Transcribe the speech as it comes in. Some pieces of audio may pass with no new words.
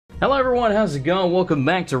Hello everyone, how's it going? Welcome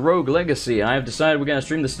back to Rogue Legacy. I have decided we're going to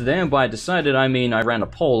stream this today, and by decided I mean I ran a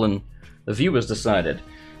poll and the viewers decided.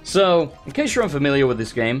 So, in case you're unfamiliar with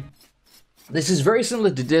this game, this is very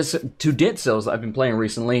similar to Dead Cells that I've been playing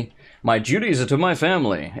recently. My duties are to my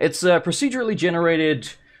family. It's a procedurally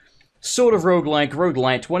generated, sort of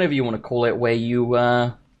roguelite, whatever you want to call it, where you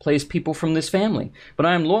play as people from this family. But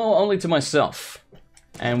I am loyal only to myself.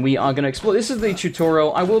 And we are going to explore. This is the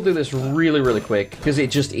tutorial. I will do this really quick, because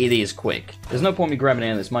it is quick. There's no point me grabbing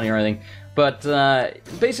any of this money or anything. But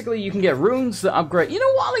basically, you can get runes that upgrade. You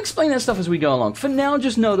know what? I'll explain that stuff as we go along. For now,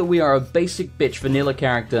 just know that we are a basic bitch vanilla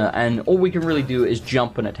character, and all we can really do is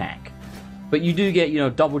jump and attack. But you do get, you know,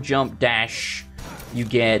 double jump, dash. You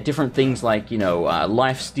get different things like, you know,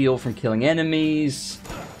 life steal from killing enemies.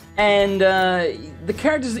 And the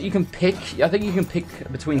characters that you can pick, I think you can pick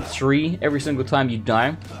between 3 every single time you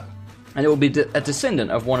die. And it will be a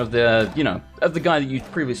descendant of one of the, you know, of the guy that you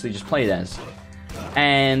previously just played as.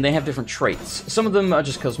 And they have different traits. Some of them are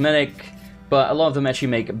just cosmetic, but a lot of them actually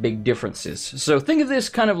make big differences. So think of this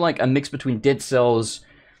kind of like a mix between Dead Cells,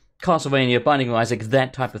 Castlevania, Binding of Isaac,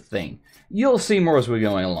 that type of thing. You'll see more as we're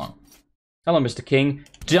going along. Hello, Mr. King.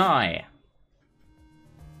 Die!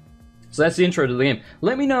 So that's the intro to the game.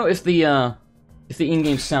 Let me know if the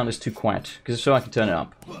in-game sound is too quiet, because so I can turn it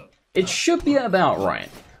up. It should be about right.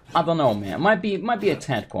 I don't know, man. Might be a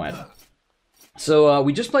tad quiet. So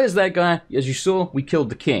we just played as that guy. As you saw, we killed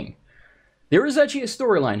the king. There is actually a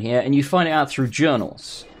storyline here, and you find it out through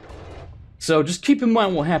journals. So just keep in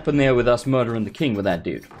mind what happened there with us murdering the king with that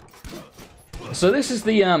dude. So this is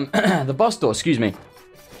the the boss door, excuse me,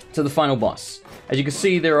 to the final boss. As you can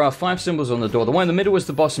see, there are 5 symbols on the door. The one in the middle is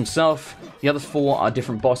the boss himself. The other 4 are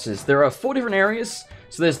different bosses. There are 4 different areas.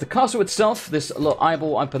 So there's the castle itself. This little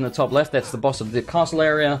eyeball up in the top left. That's the boss of the castle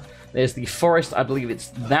area. There's the forest. I believe it's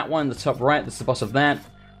that one, the top right. That's the boss of that.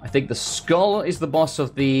 I think the skull is the boss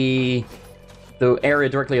of the area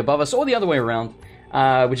directly above us, or the other way around,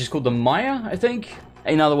 which is called the Maya, I think.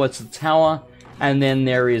 In other words, the tower. And then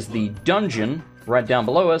there is the dungeon right down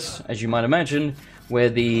below us, as you might imagine, where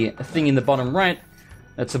the thing in the bottom right,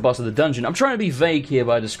 that's the boss of the dungeon. I'm trying to be vague here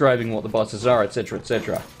by describing what the bosses are, etc,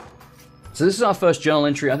 etc. So this is our first journal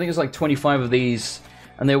entry. I think it's like 25 of these,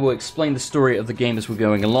 and they will explain the story of the game as we're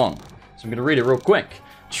going along. So I'm going to read it real quick.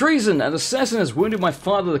 Treason! An assassin has wounded my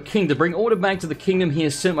father, the king. To bring order back to the kingdom, he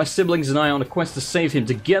has sent my siblings and I on a quest to save him.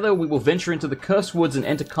 Together, we will venture into the Cursed Woods and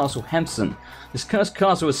enter Castle Hampson. This cursed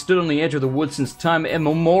castle has stood on the edge of the woods since time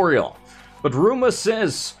immemorial. But rumor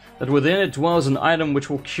says that within it dwells an item which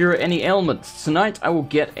will cure any ailment. Tonight I will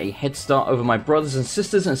get a head start over my brothers and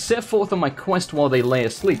sisters and set forth on my quest while they lay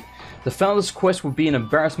asleep. The founder's quest will be an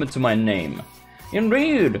embarrassment to my name.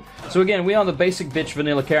 Indeed! So again, we are the basic bitch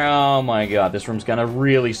vanilla character. Oh my god, this room's gonna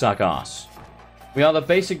really suck ass. We are the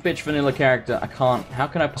basic bitch vanilla character. How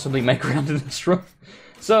can I possibly make around in this room?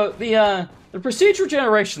 So, the procedural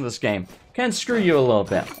generation of this game can screw you a little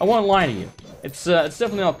bit. I won't lie to you. It's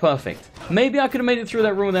definitely not perfect. Maybe I could have made it through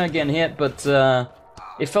that room without getting hit, but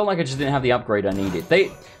it felt like I just didn't have the upgrade I needed.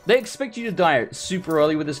 They expect you to die super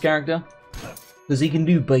early with this character, because he can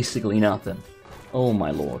do basically nothing. Oh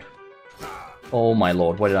my lord. Oh my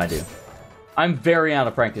lord, what did I do? I'm very out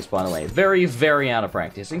of practice, by the way. Very out of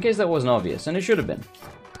practice, in case that wasn't obvious, and it should have been.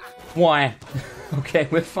 Why? Okay,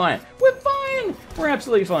 we're fine. We're fine! We're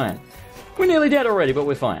absolutely fine. We're nearly dead already, but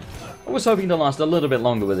we're fine. I was hoping to last a little bit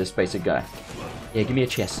longer with this basic guy. Yeah, give me a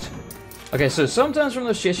chest. Okay, so sometimes from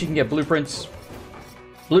those chests you can get blueprints.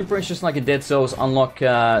 Blueprints, just like in Dead Cells, unlock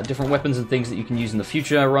different weapons and things that you can use in the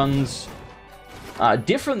future runs.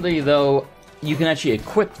 Differently, though, you can actually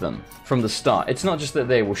equip them from the start. It's not just that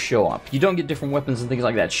they will show up. You don't get different weapons and things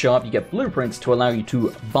like that show up. You get blueprints to allow you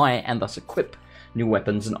to buy and thus equip new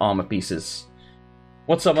weapons and armor pieces.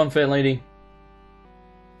 What's up, unfair lady?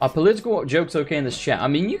 Are political jokes okay in this chat? I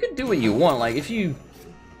mean, you can do what you want. Like, if you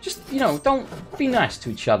just, you know, don't be nice to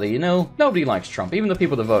each other, you know? Nobody likes Trump, even the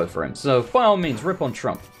people that voted for him. So, by all means, rip on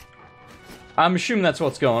Trump. I'm assuming that's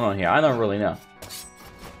what's going on here. I don't really know.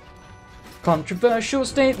 Controversial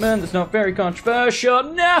statement. It's not very controversial.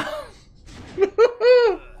 No!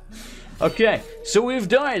 Okay, so we've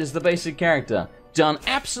died as the basic character. Done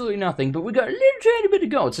absolutely nothing, but we got a little tiny bit to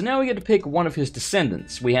go. So now we get to pick one of his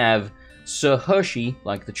descendants. We have Sir Hershey,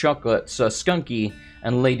 like the chocolate, Sir Skunky,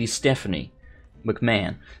 and Lady Stephanie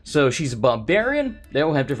McMahon. So she's a barbarian. They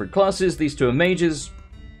all have different classes. These 2 are mages.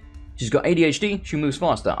 She's got ADHD. She moves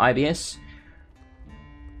faster. IBS.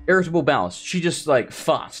 irritable bowels. She just, like,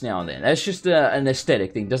 farts now and then. That's just an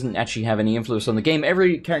aesthetic thing. Doesn't actually have any influence on the game.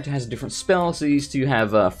 Every character has a different spell. So these two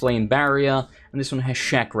have Flame Barrier, and this one has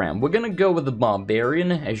Chakram. We're gonna go with the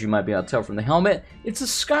Barbarian, as you might be able to tell from the helmet. It's a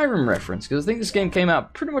Skyrim reference, because I think this game came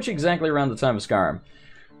out pretty much exactly around the time of Skyrim.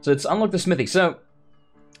 So it's unlock the smithy. So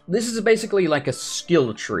this is basically like a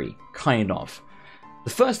skill tree, kind of. The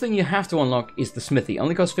first thing you have to unlock is the smithy.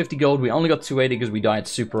 Only costs 50 gold. We only got 280 because we died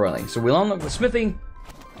super early. So we'll unlock the smithy.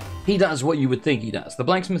 He does what you would think he does. The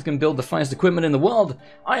blacksmith can build the finest equipment in the world.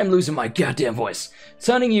 I am losing my goddamn voice.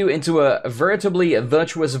 Turning you into a veritably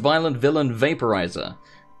virtuous violent villain vaporizer.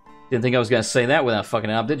 Didn't think I was going to say that without fucking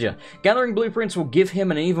it up, did you? Gathering blueprints will give him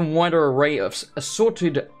an even wider array of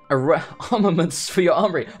assorted armaments for your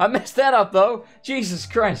armory. I messed that up, though. Jesus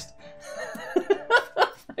Christ.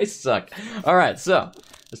 I suck. Alright, so,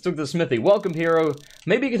 let's talk to the smithy. Welcome, hero.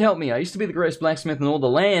 Maybe you can help me. I used to be the greatest blacksmith in all the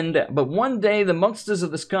land, but one day the monsters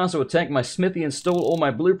of this castle attacked my smithy and stole all my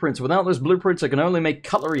blueprints. Without those blueprints, I can only make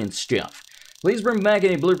cutlery and stuff. Please bring back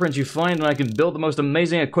any blueprints you find and I can build the most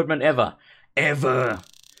amazing equipment ever. Ever.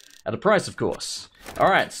 At a price, of course.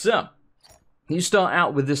 Alright, so, you start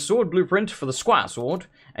out with this sword blueprint for the Squire sword,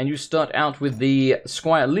 and you start out with the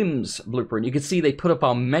Squire limbs blueprint. You can see they put up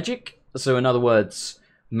our magic, so in other words,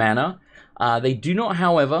 mana. They do not,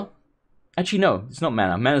 however... Actually, no, it's not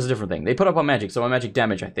mana. Mana's a different thing. They put up our magic, so our magic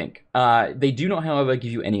damage, I think. They do not, however,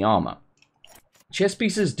 give you any armor. Chest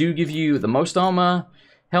pieces do give you the most armor.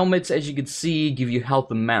 Helmets, as you can see, give you health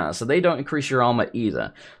and mana, so they don't increase your armor either.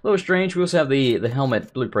 A little strange. We also have the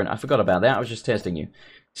helmet blueprint. I forgot about that. I was just testing you.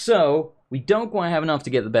 So, we don't quite have enough to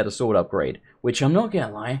get the better sword upgrade, which I'm not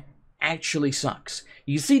gonna lie, actually sucks.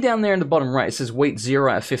 You see down there in the bottom right, it says weight 0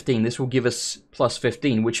 out of 15. This will give us plus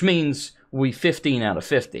 15, which means we 15 out of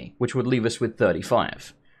 50, which would leave us with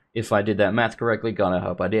 35. If I did that math correctly, God, I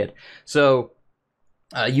hope I did. So,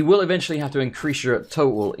 you will eventually have to increase your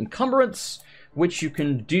total encumbrance, which you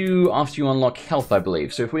can do after you unlock health, I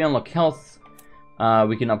believe. So if we unlock health,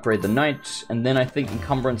 we can upgrade the knight, and then I think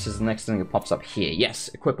encumbrance is the next thing that pops up here. Yes,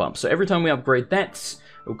 equip up. So every time we upgrade that,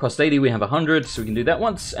 it will cost 80, we have 100, so we can do that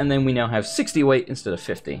once, and then we now have 60 weight instead of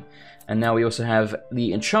 50. And now we also have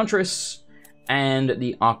the Enchantress and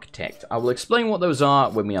the Architect. I will explain what those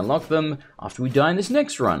are when we unlock them after we die in this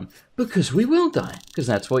next run, because we will die, because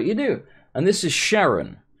that's what you do. And this is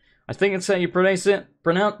Sharon. I think it's how you pronounce it.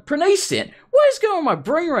 Pronounce it? What is going on in my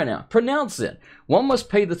brain right now? Pronounce it. One must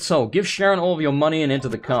pay the toll. Give Sharon all of your money and enter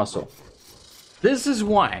the castle. This is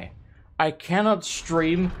why I cannot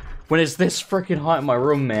stream when it's this freaking hot in my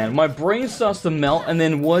room, man. My brain starts to melt and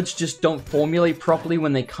then words just don't formulate properly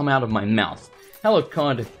when they come out of my mouth. Hello,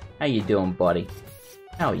 Cod. How you doing, buddy?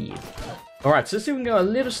 How are you? Alright, so let's see if we can go a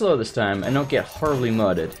little slower this time and not get horribly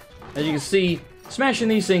murdered. As you can see, smashing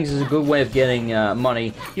these things is a good way of getting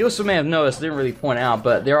money. You also may have noticed, I didn't really point out,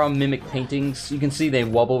 but there are mimic paintings. You can see they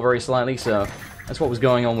wobble very slightly, so that's what was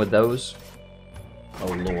going on with those.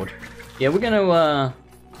 Oh, Lord. Yeah, we're gonna,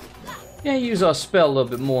 use our spell a little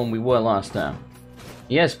bit more than we were last time.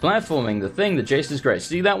 Yes, platforming, the thing that Jason is great.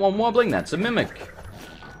 See that one wobbling? That's a mimic.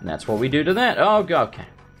 And that's what we do to that. Oh, God, okay.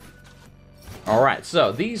 Alright,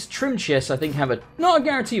 so these trim chests, I think, have a, not a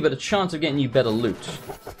guarantee, but a chance of getting you better loot.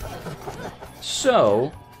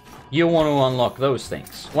 So, you want to unlock those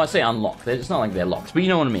things. Well, I say unlock. It's not like they're locked, but you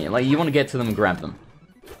know what I mean. Like, you want to get to them and grab them.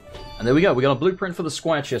 And there we go. We got a blueprint for the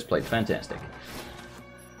Squire chest plate. Fantastic.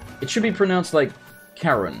 It should be pronounced like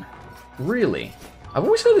Karen. Really? I've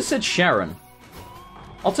always heard it said Sharon.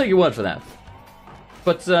 I'll take your word for that.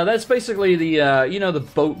 But that's basically the, you know, the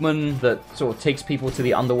boatman that sort of takes people to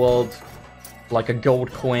the underworld. Like a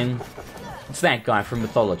gold coin. It's that guy from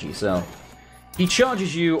mythology, so... He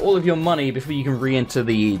charges you all of your money before you can re-enter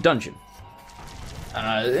the dungeon.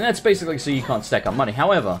 And that's basically so you can't stack up money.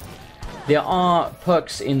 However, there are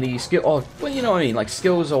perks in the skill... or, well, you know what I mean, like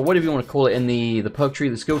skills or whatever you want to call it in the perk tree,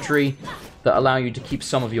 the skill tree, that allow you to keep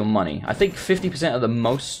some of your money. I think 50% of the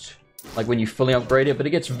most, like when you fully upgrade it, but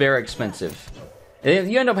it gets very expensive.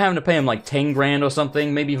 You end up having to pay him like 10 grand or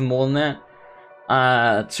something, maybe even more than that.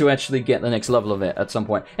 To actually get the next level of it at some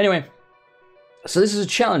point. Anyway, so this is a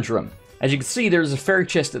challenge room. As you can see, there's a fairy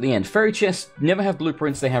chest at the end. Fairy chests never have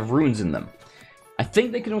blueprints, they have runes in them. I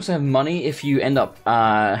think they can also have money if you end up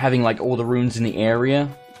having like all the runes in the area,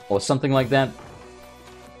 or something like that.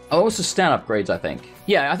 Oh, also stat upgrades, I think.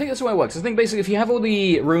 Yeah, I think that's the way it works. I think basically if you have all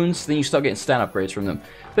the runes, then you start getting stat upgrades from them.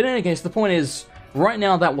 But in any case, the point is, right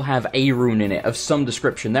now that will have a rune in it of some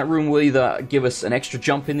description. That rune will either give us an extra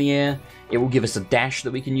jump in the air, it will give us a dash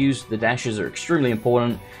that we can use. The dashes are extremely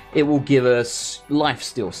important. It will give us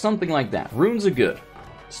lifesteal, something like that. Runes are good.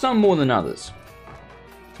 Some more than others.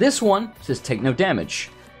 This one says take no damage.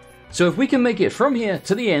 So if we can make it from here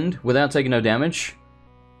to the end without taking no damage,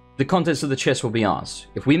 the contents of the chest will be ours.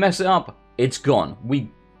 If we mess it up, it's gone. We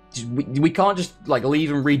can't just like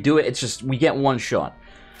leave and redo it. It's just we get one shot.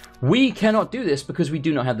 We cannot do this because we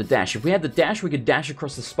do not have the dash. If we had the dash, we could dash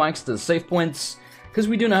across the spikes to the safe points. Because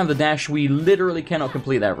we do not have the dash, we literally cannot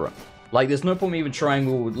complete that run. Like, there's no point in even trying.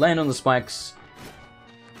 We'll land on the spikes,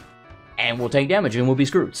 and we'll take damage, and we'll be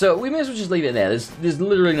screwed. So we may as well just leave it there. There's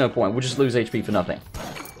literally no point. We'll just lose HP for nothing.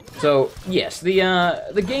 So, yes,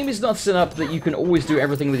 the game is not set up that you can always do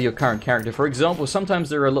everything with your current character. For example, sometimes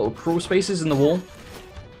there are little crawl spaces in the wall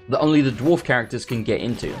that only the dwarf characters can get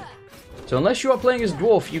into. So unless you are playing as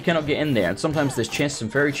dwarf, you cannot get in there. And sometimes there's chests and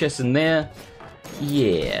fairy chests in there.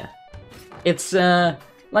 Yeah. It's, like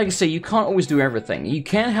I say, you can't always do everything. You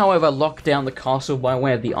can, however, lock down the castle by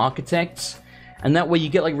way of the architects, and that way you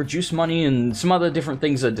get, like, reduced money and some other different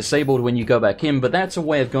things are disabled when you go back in, but that's a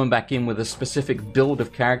way of going back in with a specific build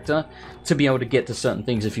of character to be able to get to certain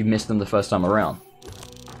things if you missed them the first time around.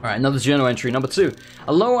 Alright, another journal entry, number 2.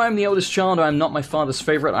 Although I am the oldest child, I am not my father's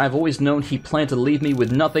favorite. I have always known he planned to leave me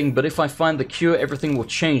with nothing, but if I find the cure, everything will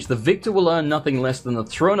change. The victor will earn nothing less than the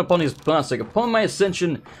throne upon his bust. Upon my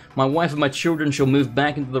ascension, my wife and my children shall move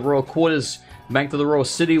back into the royal quarters, back to the royal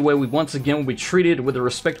city, where we once again will be treated with the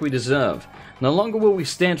respect we deserve. No longer will we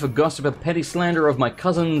stand for gossip and petty slander of my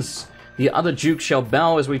cousins. The other dukes shall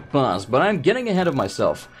bow as we pass, but I am getting ahead of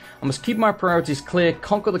myself. I must keep my priorities clear,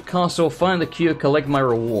 conquer the castle, find the cure, collect my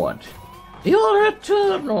reward. Your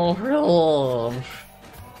eternal reward.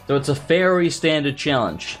 So it's a fairy standard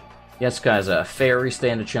challenge. Yes, guys, a fairy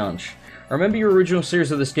standard challenge. Remember your original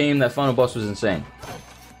series of this game, that final boss was insane.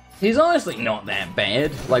 He's honestly not that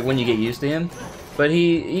bad, like when you get used to him, but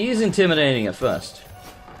he is intimidating at first.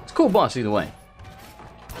 It's a cool boss either way.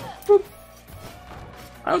 Boop.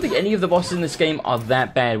 I don't think any of the bosses in this game are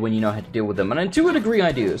that bad when you know how to deal with them, and to a degree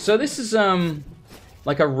I do. So this is,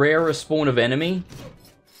 like a rarer spawn of enemy.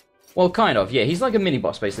 Well, kind of, yeah. He's like a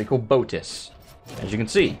mini-boss, basically, called Botis. As you can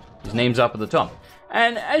see, his name's up at the top.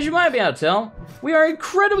 And as you might be able to tell, we are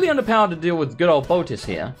incredibly underpowered to deal with good old Botis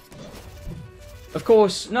here. Of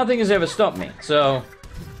course, nothing has ever stopped me, so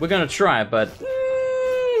we're gonna try, but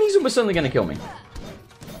he's almost certainly gonna kill me.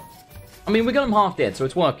 I mean, we got him half dead, so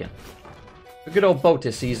it's working. The good old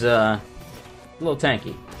Botis, he's, a little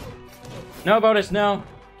tanky. No, Botis, no.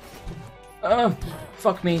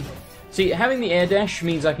 Fuck me. See, having the air dash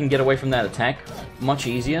means I can get away from that attack much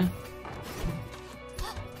easier.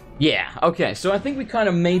 Yeah, okay, so I think we kind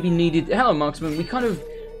of maybe needed... Hello, Marksman. We kind of...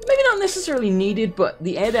 Maybe not necessarily needed, but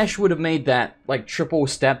the air dash would have made that, like, triple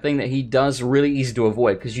stab thing that he does really easy to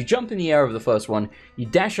avoid. Because you jump in the air over the first one, you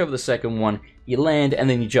dash over the second one, you land, and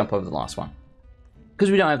then you jump over the last one.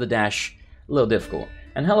 Because we don't have the dash... A little difficult.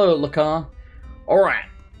 And hello, Lakar. Alright,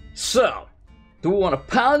 so, do we want a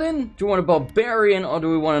paladin, do we want a barbarian, or do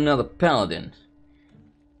we want another paladin?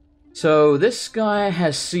 So, this guy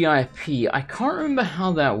has CIP. I can't remember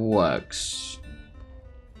how that works.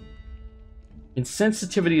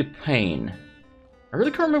 Insensitivity to pain. I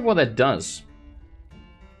really can't remember what that does.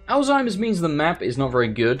 Alzheimer's means the map is not very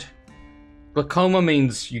good. Glaucoma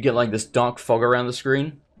means you get like this dark fog around the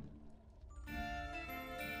screen.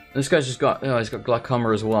 This guy's just got... Oh, he's got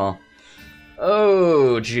glaucoma as well.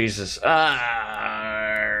 Oh, Jesus. I'm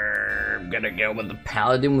gonna go with the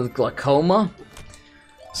paladin with glaucoma.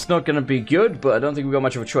 It's not gonna be good, but I don't think we've got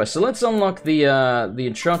much of a choice. So let's unlock the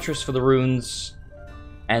enchantress for the runes.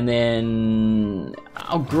 And then...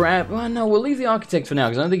 I'll grab... Well, no, we'll leave the architect for now,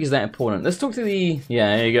 because I don't think he's that important. Let's talk to the...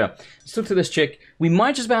 Yeah, there you go. Let's talk to this chick. We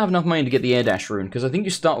might just about have enough money to get the air dash rune, because I think you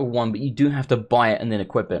start with one, but you do have to buy it and then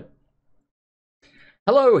equip it.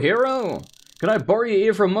 Hello, hero! Could I borrow your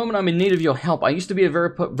ear for a moment? I'm in need of your help. I used to be a very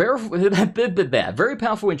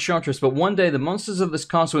powerful enchantress, but one day the monsters of this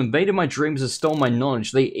castle invaded my dreams and stole my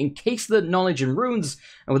knowledge. They encased the knowledge in runes,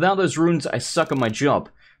 and without those runes, I suck at my job.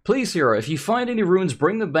 Please, hero, if you find any runes,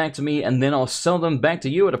 bring them back to me, and then I'll sell them back to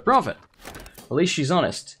you at a profit. At least she's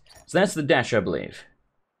honest. So that's the dash, I believe.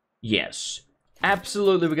 Yes.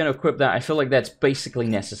 Absolutely, we're going to equip that. I feel like that's basically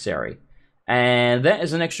necessary. And that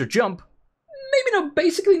is an extra jump. Maybe not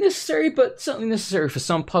basically necessary, but certainly necessary for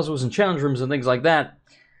some puzzles and challenge rooms and things like that.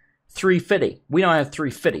 350. We now have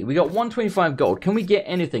 350. We got 125 gold. Can we get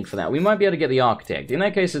anything for that? We might be able to get the architect. In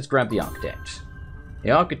that case, let's grab the architect.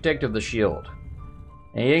 The architect of the shield.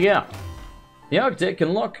 There you go. The architect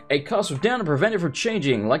can lock a castle down and prevent it from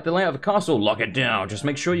changing. Like the layout of a castle, lock it down. Just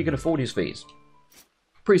make sure you can afford his fees.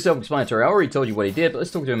 Pretty self-explanatory. I already told you what he did, but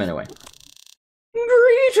let's talk to him anyway.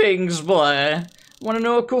 Greetings, boy. Want to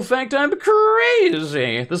know a cool fact? I'm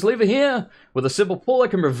crazy. This lever here With a simple pull, I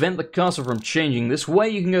can prevent the castle from changing. This way,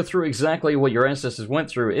 you can go through exactly what your ancestors went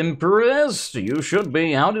through. Impressed? You should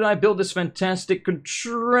be. How did I build this fantastic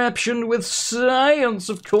contraption with science,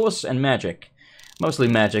 of course, and magic? Mostly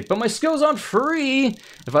magic, but my skills aren't free!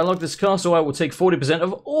 If I lock this castle, I will take 40%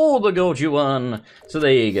 of all the gold you earn. So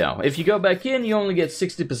there you go. If you go back in, you only get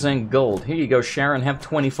 60% gold. Here you go, Sharon, have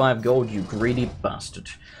 25 gold, you greedy bastard.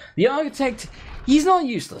 The architect, he's not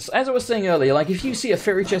useless. As I was saying earlier, like, if you see a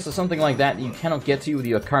fairy chest or something like that you cannot get to with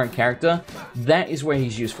your current character, that is where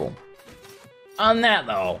he's useful. On that,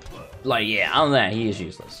 though, like, yeah, on that, he is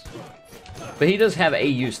useless. But he does have a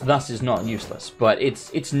use, thus is not useless. But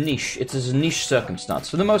it's niche. It's a niche circumstance.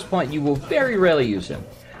 For the most part, you will very rarely use him.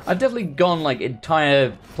 I've definitely gone, like,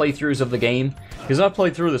 entire playthroughs of the game, because I've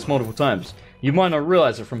played through this multiple times. You might not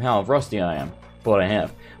realize it from how rusty I am, but I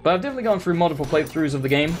have. But I've definitely gone through multiple playthroughs of the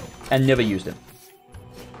game, and never used him.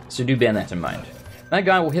 So do bear that in mind. That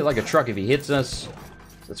guy will hit like a truck if he hits us. So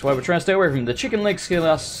that's why we're trying to stay away from him. The chicken legs kill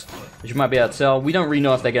us, which you might be able to tell. We don't really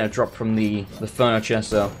know if they're going to drop from the furniture,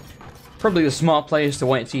 so... Probably the smart play is to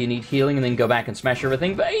wait until you need healing and then go back and smash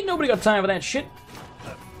everything, but ain't nobody got time for that shit.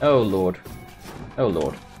 Oh, Lord. Oh,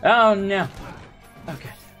 Lord. Oh, no.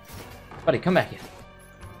 Okay. Buddy, come back here.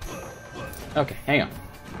 Okay, hang on.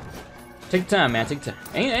 Take time, man, take time.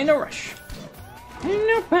 Ain't no rush. Ain't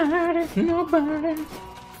nobody.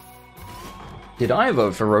 Did I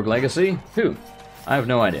vote for Rogue Legacy? Who? I have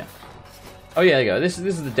no idea. Oh, yeah, there you go. This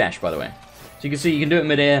is the dash, by the way. So you can see you can do it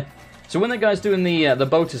mid-air. So when that guy's doing the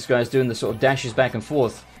Botus guy's doing the sort of dashes back and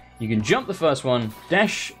forth, you can jump the first one,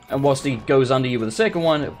 dash, and whilst he goes under you with the second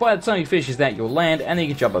one, by the time he finishes that, you'll land, and then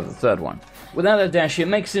you can jump over the third one. Without that dash, it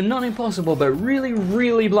makes it not impossible, but really,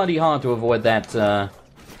 really bloody hard to avoid that,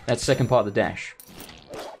 that second part of the dash.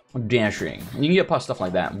 Dashing. And you can get past stuff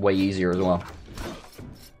like that way easier as well.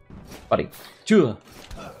 Buddy. Sure.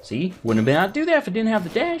 See? Wouldn't have been able to do that if I didn't have the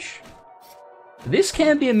dash. This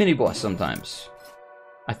can be a mini-boss sometimes.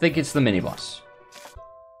 I think it's the mini-boss.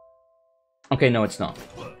 Okay, no, it's not.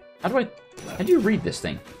 How do you read this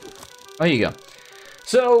thing? Oh, here you go.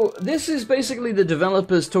 So, this is basically the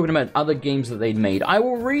developers talking about other games that they'd made. I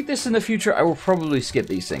will read this in the future, I will probably skip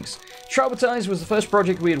these things. Traumatized was the first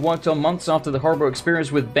project we had worked on months after the horrible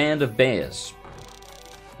experience with Band of Bears.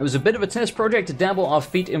 It was a bit of a test project to dabble our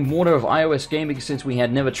feet in water of iOS gaming since we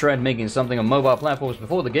had never tried making something on mobile platforms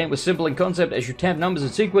before. The game was simple in concept as you tap numbers in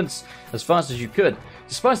sequence as fast as you could.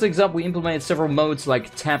 To spice things up, we implemented several modes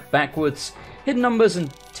like tap backwards, hidden numbers,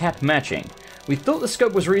 and tap matching. We thought the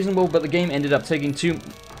scope was reasonable, but the game ended up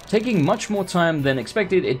taking much more time than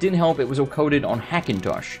expected. It didn't help, it was all coded on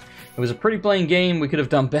Hackintosh. It was a pretty plain game, we could have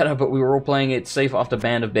done better, but we were all playing it safe after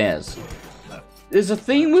Band of Bears. There's a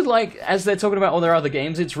theme with, like, as they're talking about all their other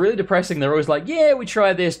games, it's really depressing. They're always like, yeah, we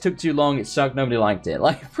tried this, took too long, it sucked, nobody liked it.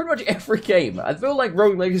 Like, pretty much every game. I feel like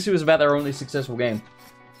Rogue Legacy was about their only successful game.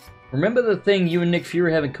 Remember the thing you and Nick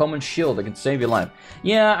Fury have in common? Shield that can save your life.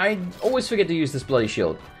 Yeah, I always forget to use this bloody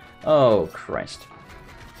shield. Oh, Christ.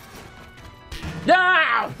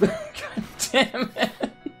 No! God damn it.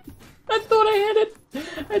 I thought I had it.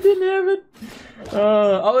 I didn't have it.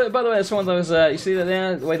 Oh, by the way, that's one of those, you see that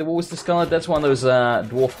there? The way the wall was discolored? That's one of those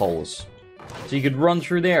dwarf holes. So you could run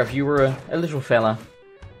through there if you were a little fella.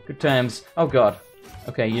 Good times. Oh, God.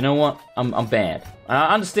 Okay, you know what? I'm bad.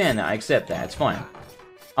 I understand that. I accept that. It's fine.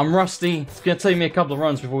 I'm rusty. It's going to take me a couple of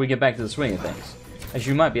runs before we get back to the swing of things. As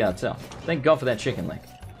you might be able to tell. Thank God for that chicken leg.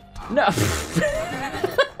 No!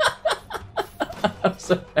 I'm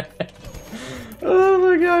so bad. Oh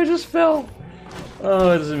my God, I just fell.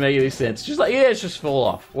 Oh, it doesn't make any sense. Just like, yeah, it's just fall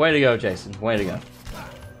off. Way to go, Jason. Way to go.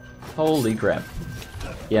 Holy crap.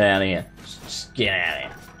 Get out of here. Just get out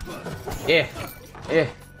of here. Yeah.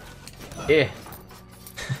 Yeah.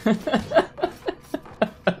 Yeah.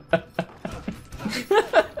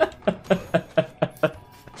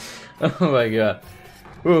 Oh my God.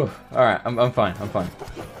 Ooh. Alright, I'm fine. I'm fine.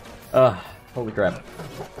 Holy crap.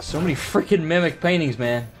 So many freaking mimic paintings,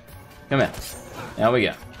 man. Come here. There we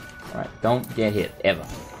go. Alright, don't get hit, ever.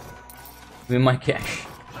 Give me my cash.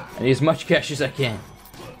 I need as much cash as I can.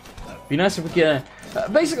 Be nice if we could...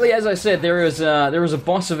 basically, as I said, there is a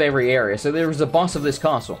boss of every area, so there is a boss of this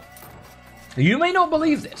castle. You may not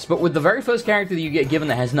believe this, but with the very first character that you get given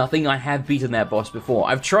that has nothing, I have beaten that boss before.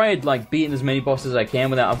 I've tried, like, beating as many bosses as I can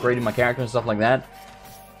without upgrading my character and stuff like that.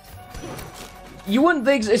 You wouldn't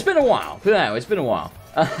think... It's been a while. No, it's been a while.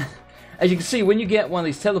 As you can see, when you get one of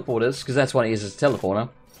these teleporters, because that's what it is, it's a teleporter,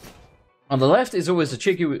 on the left is always a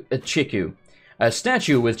statue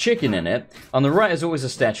with chicken in it. On the right is always a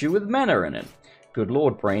statue with mana in it. Good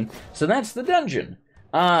lord, brain. So that's the dungeon.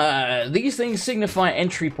 These things signify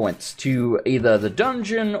entry points to either the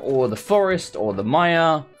dungeon, or the forest, or the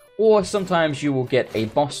mire, or sometimes you will get a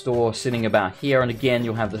boss door sitting about here, and again,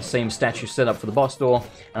 you'll have the same statue set up for the boss door,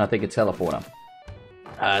 and I think a teleporter.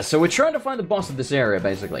 So we're trying to find the boss of this area,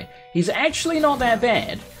 basically. He's actually not that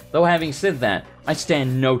bad, though having said that, I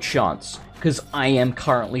stand no chance, because I am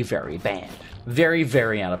currently very bad. Very,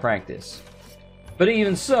 very out of practice. But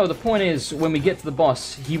even so, the point is, when we get to the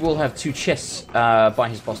boss, he will have 2 chests by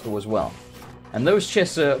his boss door as well. And those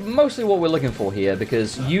chests are mostly what we're looking for here,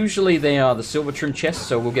 because usually they are the silver trim chests,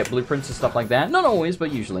 so we'll get blueprints and stuff like that. Not always,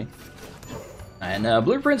 but usually. And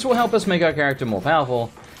blueprints will help us make our character more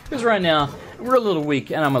powerful, because right now, we're a little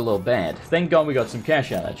weak and I'm a little bad. Thank God we got some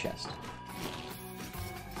cash out of that chest.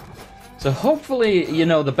 So hopefully you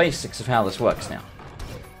know the basics of how this works now.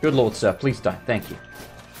 Good lord, sir, please die. Thank you.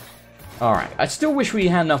 Alright, I still wish we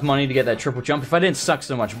had enough money to get that triple jump. If I didn't suck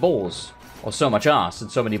so much balls, or so much ass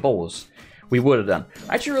and so many balls, we would have done.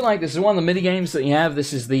 I actually really like this. This is one of the mini games that you have.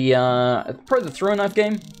 This is the, probably the throw knife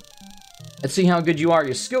game. Let's see how good you are at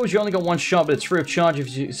your skills. You only got 1 shot, but it's free of charge.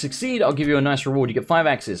 If you succeed, I'll give you a nice reward. You get 5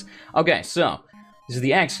 axes. Okay, so, this is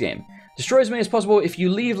the axe game. Destroy as many as possible. If you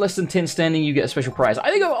leave less than 10 standing, you get a special prize. I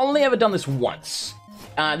think I've only ever done this once.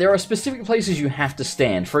 There are specific places you have to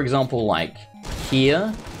stand. For example, like,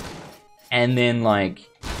 here. And then, like,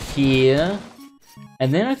 here.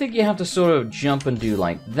 And then I think you have to sort of jump and do,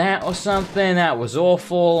 like, that or something. That was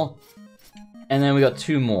awful. And then we got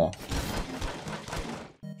 2 more.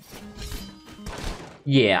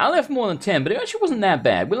 Yeah, I left more than 10, but it actually wasn't that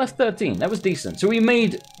bad. We left 13. That was decent. So we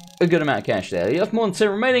made a good amount of cash there. You left more than 10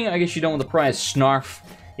 remaining. I guess you don't want the prize. Snarf.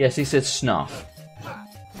 Yes, he said snarf.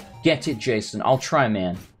 Get it, Jason. I'll try,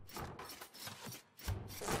 man.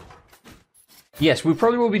 Yes, we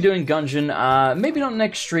probably will be doing Gungeon. Maybe not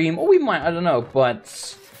next stream, or we might, I don't know,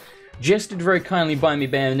 but Jess did very kindly buy me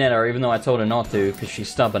Bayonetta, even though I told her not to, because she's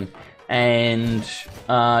stubborn. And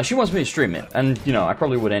she wants me to stream it, and, you know, I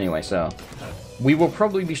probably would anyway, so we will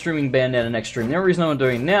probably be streaming Bayonetta next stream. The only reason I'm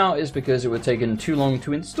doing it now is because it would have taken too long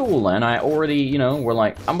to install, and I already, you know, we're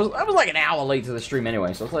like, I was like an hour late to the stream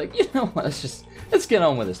anyway, so I was like, you know what, let's get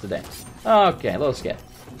on with this today. Okay, let's get.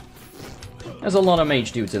 There's a lot of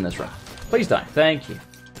mage dudes in this room. Please die. Thank you.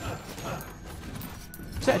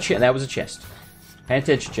 Is that a chest? That was a chest. Pay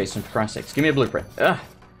attention, Jason, for Christ's sakes. Give me a blueprint. Ugh.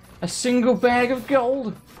 A single bag of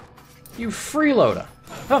gold. You freeloader.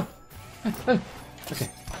 Oh. Okay.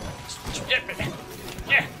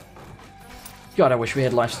 God, I wish we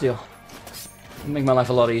had lifesteal. It'd make my life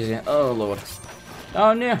a lot easier. Oh, Lord.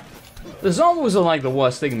 Oh, no. The zombies are like the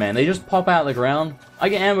worst thing, man. They just pop out of the ground. I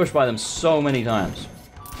get ambushed by them so many times.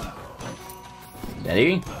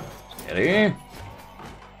 Steady. Steady.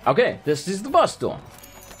 Okay, this is the boss door.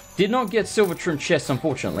 Did not get silver trim chests,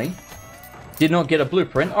 unfortunately. Did not get a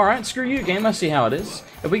blueprint. Alright, screw you, game. I see how it is.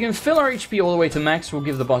 If we can fill our HP all the way to max, we'll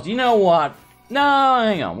give the boss... You know what? No,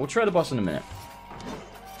 hang on. We'll try the boss in a minute.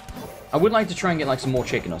 I would like to try and get, like, some more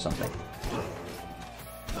chicken or something.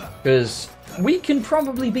 Because we can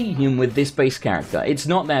probably beat him with this base character. It's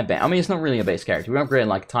not that bad. I mean, it's not really a base character. We upgraded,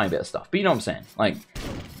 like, a tiny bit of stuff. But you know what I'm saying? Like,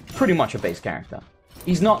 pretty much a base character.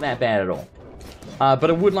 He's not that bad at all. But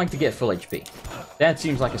I would like to get full HP. That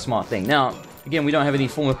seems like a smart thing. Now, again, we don't have any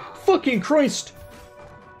form of... Fucking Christ!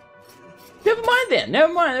 Never mind then.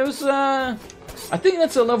 Never mind. It was, I think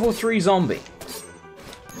that's a level 3 zombie.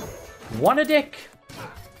 What a dick.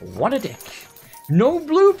 What a dick. No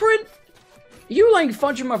blueprint? Are you, like,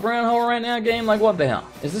 fudging my brown hole right now, game? Like, what the hell?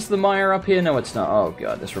 Is this the mire up here? No, it's not. Oh,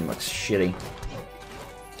 God. This room looks shitty.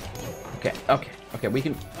 Okay. Okay. Okay. We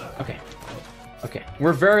can... Okay. Okay,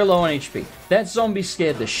 we're very low on HP. That zombie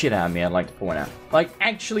scared the shit out of me, I'd like to point out. Like,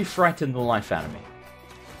 actually frightened the life out of me.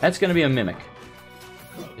 That's gonna be a mimic.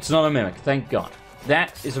 It's not a mimic, thank God.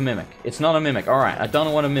 That is a mimic. It's not a mimic. Alright, I don't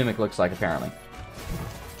know what a mimic looks like, apparently.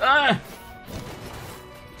 Ah!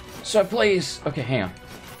 So please... Okay, hang on.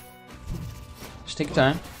 Just take your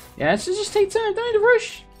time. Yeah, just take time. Don't need to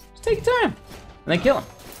rush. Just take your time. And then kill him.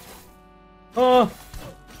 Oh!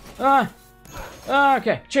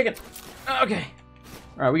 Okay, chicken. Okay.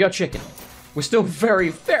 Alright, we got chicken. We're still very,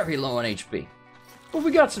 very low on HP. But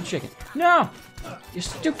we got some chicken. No! You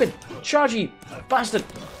stupid, chargy bastard!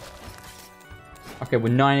 Okay,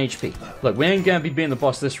 we're 9 HP. Look, we ain't gonna be beating the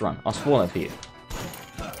boss this run. I'll spoil it for you.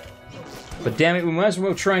 But damn it, we might as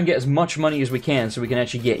well try and get as much money as we can so we can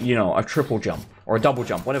actually get, you know, a triple jump. Or a double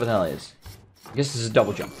jump, whatever the hell it is. I guess this is a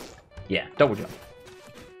double jump. Yeah, double jump.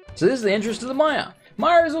 So this is the entrance to the mire.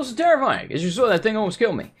 Mire is also terrifying. As you saw, that thing almost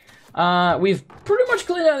killed me. We've pretty much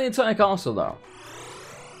cleaned out the entire castle, though.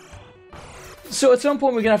 So at some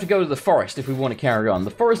point we're going to have to go to the forest if we want to carry on. The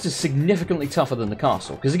forest is significantly tougher than the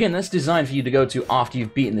castle. Because again, that's designed for you to go to after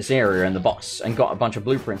you've beaten this area and the boss. And got a bunch of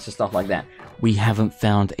blueprints and stuff like that. We haven't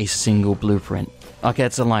found a single blueprint. Okay,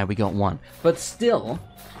 it's a lie, we got one. But still,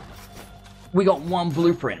 we got one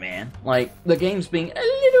blueprint, man. Like, the game's being just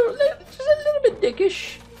a little bit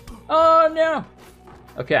dickish. Oh no.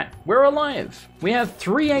 Okay, we're alive. We have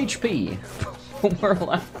 3 HP. We're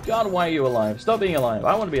alive. God, why are you alive? Stop being alive.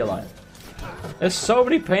 I want to be alive. There's so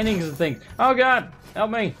many paintings and things. Oh god, help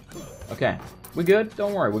me. Okay, we good?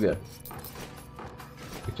 Don't worry, we're good.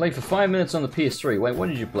 You played for 5 minutes on the PS3. Wait, what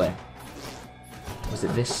did you play? Was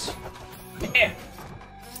it this? Yeah.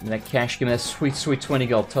 Give me that cash, give me that sweet, sweet 20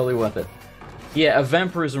 gold. Totally worth it. Yeah, a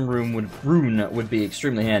vampirism rune would be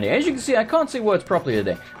extremely handy. As you can see, I can't say words properly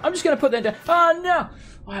today. I'm just gonna put that down. Oh no!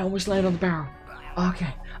 Oh, I almost landed on the barrel.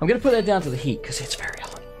 Okay, I'm gonna put that down to the heat because it's very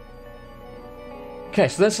hot. Okay,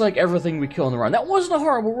 so that's like everything we kill on the run. That wasn't a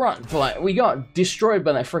horrible run, but like, we got destroyed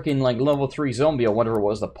by that freaking like level 3 zombie or whatever it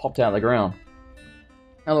was that popped out of the ground.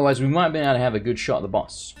 Otherwise, we might have been able to have a good shot at the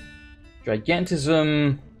boss.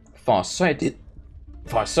 Gigantism, farsighted,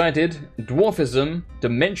 dwarfism,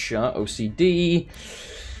 dementia, OCD.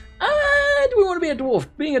 Do we want to be a dwarf?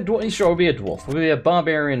 Being a dwarf, sure, we'll be a dwarf. We'll be a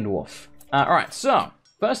barbarian dwarf. Alright, so,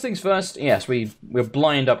 first things first, yes, we're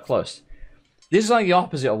blind up close. This is like the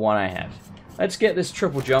opposite of what I have. Let's get this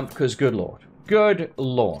triple jump, because good lord. Good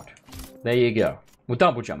lord. There you go. Well,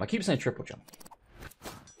 double jump. I keep saying triple jump.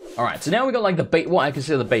 Alright, so now we got like what I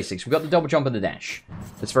consider the basics. We got the double jump and the dash.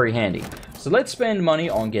 That's very handy. So let's spend money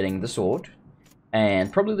on getting the sword.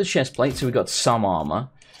 And probably the chest plate, so we got some armor.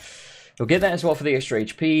 We'll get that as well for the extra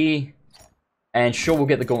HP. And sure, we'll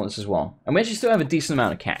get the gauntlets as well. And we actually still have a decent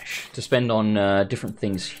amount of cash to spend on different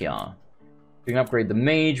things here. We can upgrade the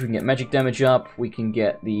mage, we can get magic damage up, we can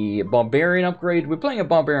get the barbarian upgrade. We're playing a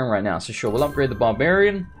barbarian right now, so sure, we'll upgrade the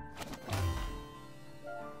barbarian.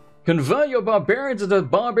 Convert your barbarians into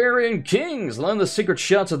barbarian kings! Learn the secret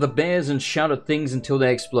shots of the bears and shout at things until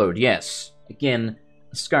they explode. Yes, again,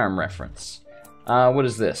 a Skyrim reference. What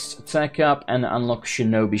is this? Attack up and unlock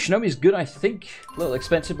Shinobi. Shinobi's good, I think. A little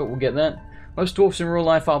expensive, but we'll get that. Most dwarfs in real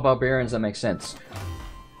life are barbarians, that makes sense.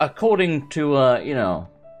 According to, you know,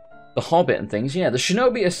 The Hobbit and things, yeah. The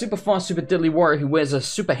Shinobi, a super fast, super deadly warrior who wears a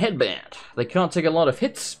super headband. They can't take a lot of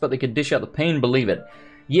hits, but they can dish out the pain, believe it.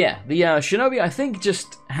 Yeah, the Shinobi, I think,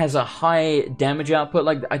 just has a high damage output.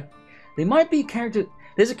 Like, they might be a character...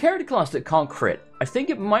 There's a character class that can't crit. I think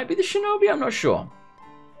it might be the Shinobi, I'm not sure.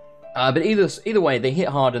 But either way, they hit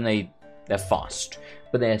hard and they're fast.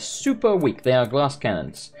 But they're super weak. They are glass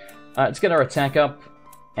cannons. Let's get our attack up,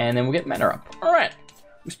 and then we'll get mana up. Alright,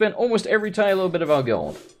 we spent almost every tiny little bit of our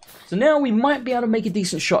gold. So now we might be able to make a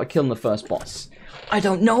decent shot at killing the first boss. I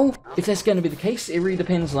don't know if that's going to be the case. It really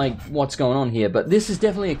depends, like, what's going on here. But this is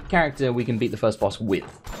definitely a character we can beat the first boss with.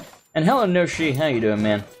 And hello, Noshi. How you doing,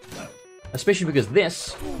 man? Especially because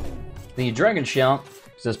this, the Dragon Shout,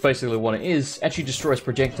 so that's basically what it is, actually destroys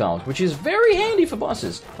projectiles, which is very handy for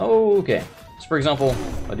bosses. Okay. So, for example,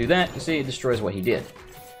 if I do that, you see it destroys what he did.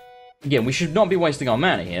 Again, we should not be wasting our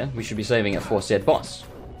mana here. We should be saving it for said boss.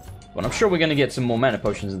 But I'm sure we're going to get some more mana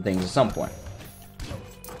potions and things at some point.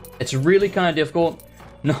 It's really kind of difficult.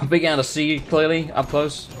 Not being able to see clearly up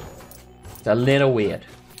close. It's a little weird.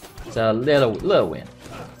 It's a little weird.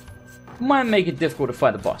 Might make it difficult to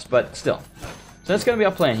fight the boss, but still. So that's going to be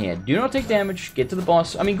our plan here. Do not take damage, get to the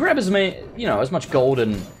boss. I mean, grab as many, you know, as much gold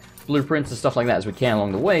and blueprints and stuff like that as we can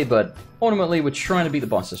along the way, but ultimately we're trying to beat the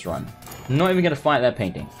boss this run. Not even going to fight that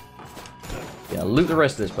painting. Gonna loot the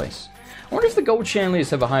rest of this place. I wonder if the gold chandeliers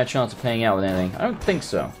have a higher chance of paying out with anything. I don't think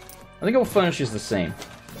so. I think all furniture is the same.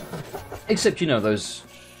 Except, you know, those...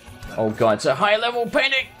 Oh god, it's a high level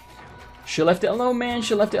painting! She left it alone, man.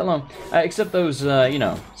 She left it alone. Except those, you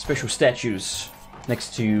know, special statues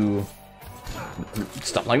next to...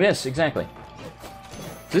 stuff like this, exactly.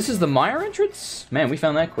 This is the Mire entrance? Man, we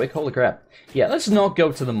found that quick. Holy crap. Yeah, let's not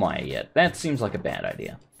go to the Mire yet. That seems like a bad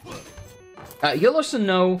idea. You'll also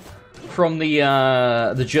know from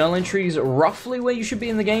the journal entries roughly where you should be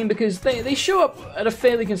in the game, because they show up at a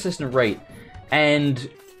fairly consistent rate. And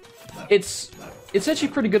it's actually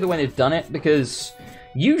pretty good the way they've done it, because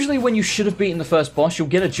usually when you should have beaten the first boss, you'll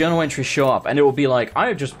get a journal entry show up, and it will be like, I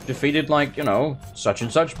have just defeated, like, you know, such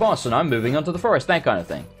and such boss, and I'm moving on to the forest, that kind of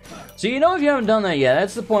thing. So you know if you haven't done that yet,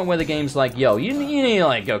 that's the point where the game's like, yo, you need to,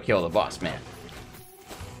 like, go kill the boss, man.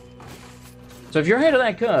 So if you're ahead of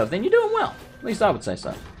that curve, then you're doing well. At least I would say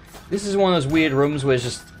so. This is one of those weird rooms where there's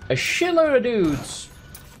just a shitload of dudes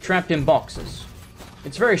trapped in boxes.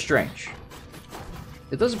 It's very strange.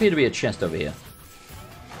 It does appear to be a chest over here.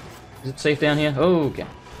 Is it safe down here? Oh, okay.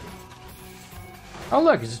 Oh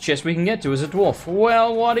look, it's a chest we can get to as a dwarf.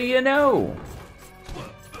 Well, what do you know?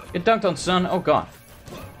 Get dunked on, son. Oh god.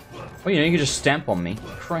 Well, you know, you can just stamp on me.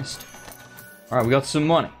 Christ. Alright, we got some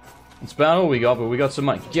money. It's about all we got, but we got some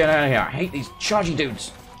money. Get out of here. I hate these chargy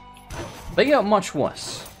dudes. They get much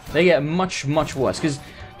worse. They get much, much worse. Because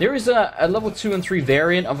there is a level 2 and 3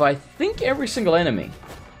 variant of, I think, every single enemy.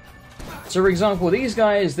 So, for example, these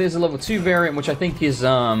guys, there's a level 2 variant, which I think is,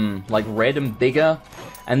 like, red and bigger.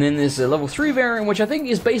 And then there's a level 3 variant, which I think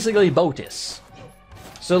is basically Botus.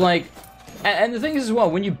 So, like, and the thing is as well,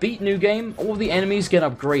 when you beat New Game, all the enemies get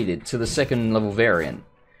upgraded to the second level variant.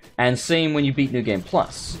 And same when you beat New Game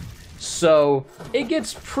Plus. So, it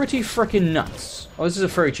gets pretty freaking nuts. Oh, this is a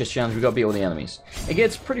fairy chest challenge, we gotta beat all the enemies. It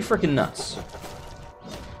gets pretty freaking nuts.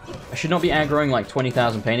 I should not be aggroing like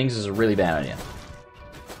 20,000 paintings, this is a really bad idea.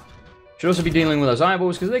 Should also be dealing with those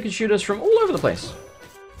eyeballs, because they can shoot us from all over the place.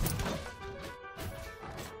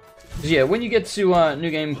 Yeah, when you get to New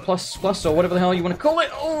Game Plus, or whatever the hell you want to call it,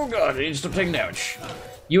 oh god, it needs to stop taking damage.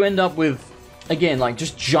 You end up with, again, like,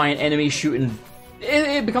 just giant enemies shooting.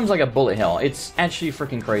 It becomes like a bullet hell. It's actually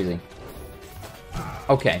freaking crazy.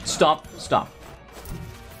 Okay, stop.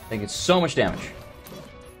 They get so much damage.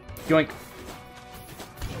 Yoink.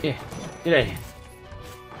 Yeah, get out of here.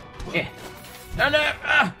 Yeah. No.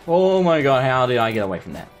 Ah! Oh my god, how did I get away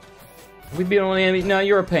from that? We beat all the enemies. No,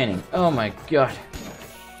 you're a painting. Oh my god.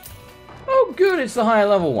 Oh, good, it's the higher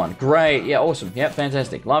level one. Great, yeah, awesome. Yep,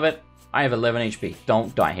 fantastic. Love it. I have 11 HP.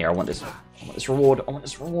 Don't die here. I want this reward.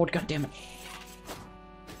 God damn it.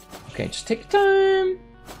 Okay, just take your time.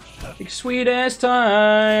 Take your sweet ass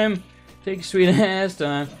time.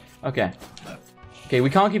 Okay. Okay, we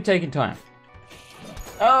can't keep taking time.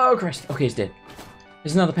 Oh, Christ. Okay, he's dead.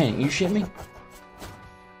 There's another painting. You shitting me?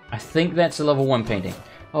 I think that's a level 1 painting.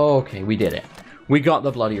 Okay, we did it. We got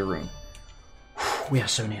the bloody rune. We are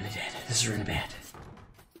so nearly dead. This is really bad.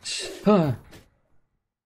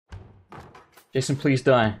 Jason, please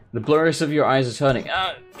die. The blurriness of your eyes is hurting.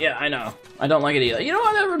 Yeah, I know. I don't like it either. You know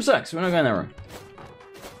what? That room sucks. We're not going in that room.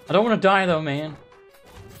 I don't want to die, though, man.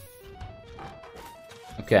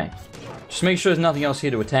 Okay. Just make sure there's nothing else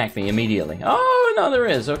here to attack me immediately. Oh, no, there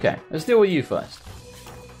is. Okay. Let's deal with you first.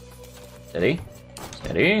 Steady.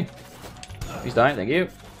 Please die. Thank you.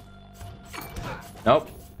 Nope.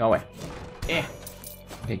 Go away. Yeah.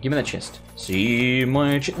 Okay, give me that chest. See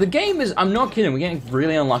my chest. The game is, I'm not kidding, we're getting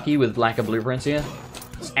really unlucky with lack of blueprints here.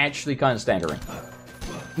 It's actually kind of staggering.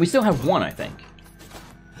 We still have one, I think.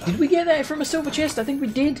 Did we get that from a silver chest? I think we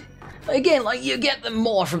did. Again, like, you get them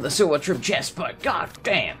more from the silver trip chest, but god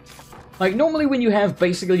damn. Like, normally when you have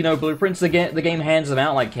basically no blueprints, the game hands them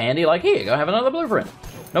out like candy, like, here, go have another blueprint.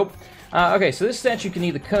 Nope. Okay, so this statue can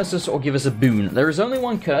either curse us or give us a boon. There is only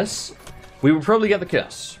one curse. We will probably get the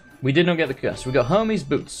curse. We did not get the curse. We got Hermes'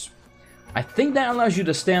 boots. I think that allows you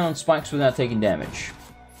to stand on spikes without taking damage.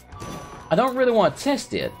 I don't really want to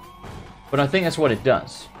test it, but I think that's what it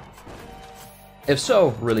does. If so,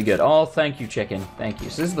 really good. Oh, thank you, chicken. Thank you.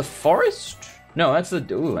 So this is the forest? No, that's the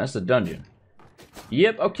dungeon.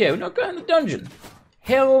 Yep, okay, we're not going to the dungeon.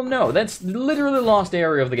 Hell no, that's literally the last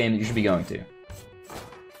area of the game that you should be going to.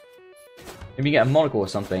 Maybe you get a monocle or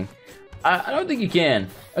something. I don't think you can.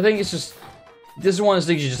 I think it's just... This is one of those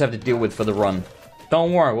things you just have to deal with for the run.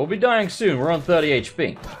 Don't worry, we'll be dying soon. We're on 30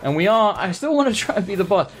 HP. And we are... I still want to try and beat the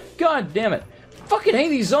boss. God damn it. Fucking hate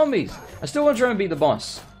these zombies. I still want to try and beat the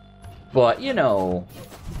boss. But, you know...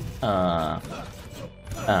 Well,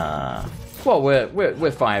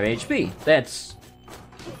 we're 5 HP. That's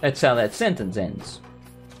how that sentence ends.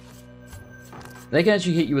 They can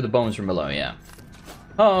actually hit you with the bones from below, yeah.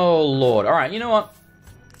 Oh, Lord. Alright, you know what?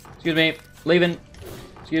 Excuse me. Leaving.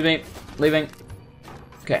 Excuse me. Leaving.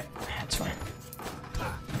 Okay, that's fine.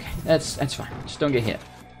 Okay, that's fine. Just don't get hit.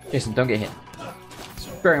 Jason, don't get hit. It's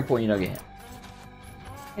very important you don't get hit.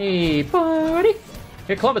 Hey, buddy.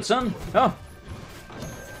 Get clobbered, son. Oh. Alright,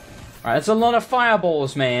 that's a lot of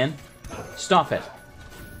fireballs, man. Stop it.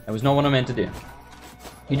 That was not what I meant to do.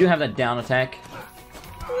 You do have that down attack.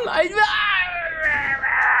 I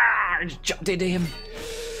just jumped into him.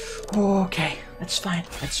 Okay, that's fine.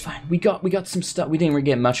 That's fine. We got some stuff. We didn't really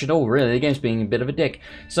get much at all, really. The game's being a bit of a dick.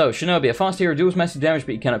 So, Shinobi, a fast hero deals massive damage,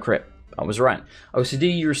 but you cannot crit. I was right.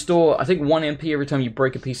 OCD, you restore, I think, 1 MP every time you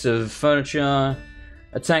break a piece of furniture.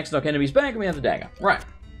 Attacks knock enemies back, and we have the dagger. Right.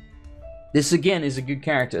 This, again, is a good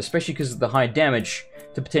character, especially because of the high damage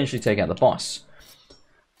to potentially take out the boss.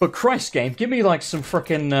 But Christ, game, give me, like, some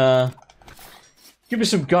frickin', give me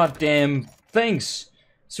some goddamn things.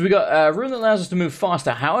 So we got a rune that allows us to move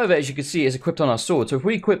faster. However, as you can see, it's equipped on our sword. So if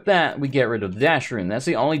we equip that, we get rid of the dash rune. That's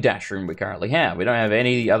the only dash rune we currently have. We don't have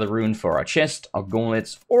any other rune for our chest, our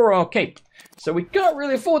gauntlets, or our cape. So we can't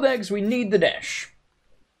really afford that because we need the dash.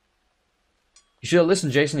 You should have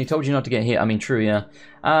listened, Jason. He told you not to get hit. I mean, true, yeah.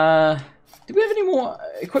 Do we have any more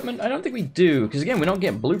equipment? I don't think we do, because again, we don't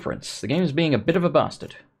get blueprints. The game is being a bit of a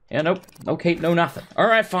bastard. Yeah, nope. No cape, no nothing.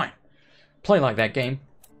 Alright, fine. Play like that, game.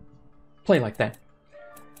 Play like that.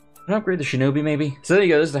 Can I upgrade the Shinobi, maybe? So there you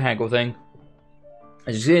go, this is the haggle thing.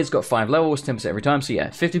 As you see, it's got 5 levels, 10% every time, so yeah,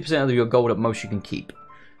 50% of your gold at most you can keep.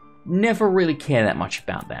 Never really care that much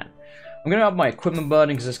about that. I'm going to up my equipment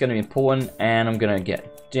burden, because it's going to be important, and I'm going to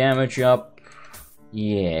get damage up.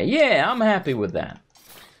 Yeah, I'm happy with that.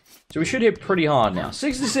 So we should hit pretty hard now.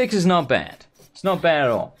 66 is not bad. It's not bad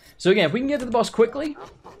at all. So again, if we can get to the boss quickly,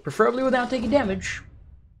 preferably without taking damage,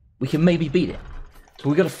 we can maybe beat it. So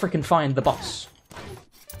we gotta frickin' find the boss.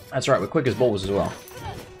 That's right, we're quick as balls as well.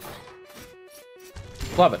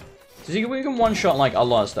 Love it. So we can one-shot like a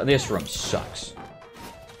lot of stuff. This room sucks.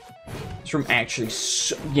 This room actually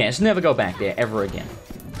yes, never go back there ever again.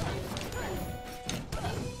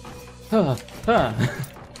 Do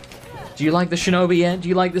you like the Shinobi yet? Do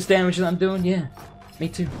you like this damage that I'm doing? Yeah, me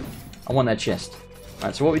too. I want that chest.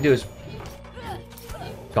 Alright, so what we do is...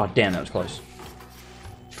 God damn, that was close.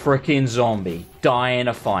 Frickin' zombie. Die in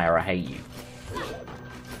a fire, I hate you.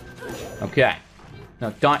 Okay.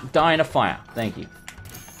 No, die in a fire. Thank you.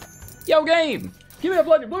 Yo, game! Give me a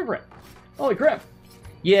bloody blueprint! Holy crap.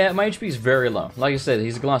 Yeah, my HP is very low. Like I said,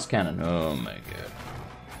 he's a glass cannon. Oh my god.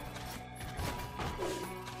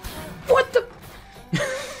 What the...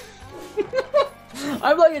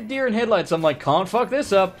 I'm like a deer in headlights. I'm like, can't fuck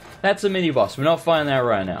this up. That's a mini-boss. We're not fighting that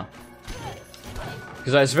right now.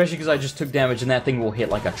 Especially because I just took damage and that thing will hit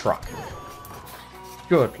like a truck.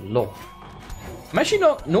 Good lord. I'm actually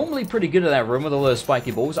not normally pretty good at that room with all those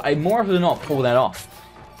spiky balls. I more often than not pull that off.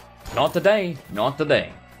 Not today. Not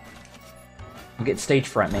today. I'm getting stage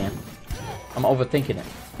fright, man. I'm overthinking it.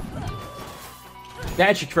 That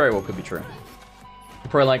actually very well could be true. You're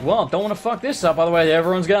probably like, well, don't want to fuck this up, otherwise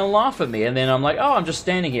everyone's gonna laugh at me. And then I'm like, oh, I'm just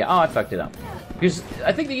standing here. Oh, I fucked it up. Because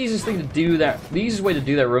I think the easiest thing to do that, the easiest way to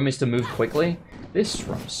do that room is to move quickly. This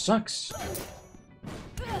room sucks.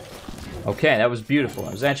 Okay, that was beautiful.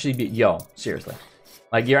 It was actually, yo, seriously.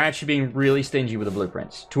 Like, you're actually being really stingy with the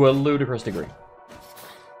blueprints. To a ludicrous degree.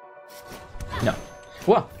 No.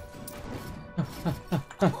 Whoa.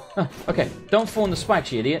 Okay, don't fall in the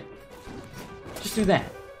spikes, you idiot. Just do that.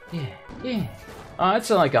 Yeah, yeah. Oh,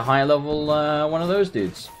 that's like a high level, one of those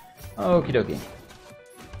dudes. Okie dokie.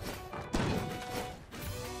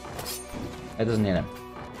 That doesn't hit him.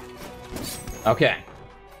 Okay.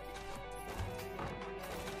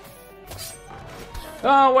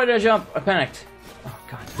 Oh, why did I jump? I panicked. Oh,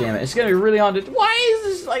 god damn it. It's gonna be really hard to... Why is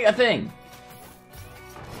this like a thing?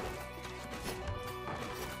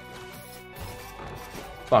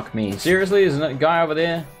 Fuck me. Seriously? Isn't that a guy over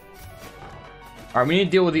there? Alright, we need to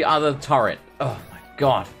deal with the other turret. Oh my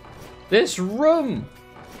god. This room!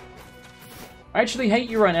 I actually hate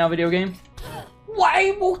you right now, video game. Why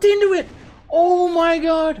I walked into it? Oh my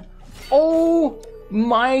god. Oh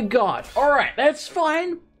my god. Alright, that's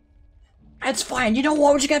fine. That's fine. You know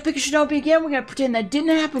what? We're just gonna pick a Shinobi again. We're gonna pretend that didn't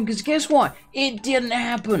happen, because guess what? It didn't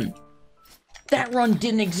happen. That run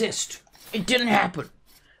didn't exist. It didn't happen.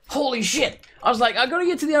 Holy shit. I was like, I gotta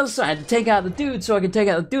get to the other side to take out the dude so I can take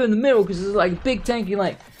out the dude in the middle, because it's like a big tanky,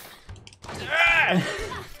 like... Ah!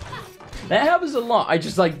 That happens a lot. I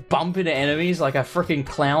just like bump into enemies like a freaking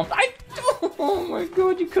clown. Oh my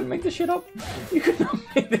god, you couldn't make this shit up. You could not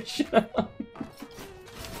make this shit up.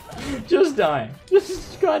 Just die.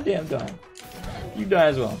 Just goddamn die. You die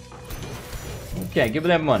as well. Okay, give me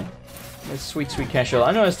that money. That's sweet, sweet cash.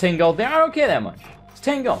 I know it's 10 gold there. I don't care that much. It's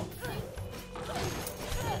 10 gold.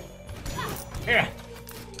 Yeah.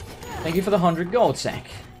 Thank you for the 100 gold sack.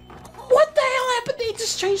 What the hell happened? They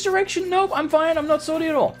just changed direction. Nope, I'm fine. I'm not salty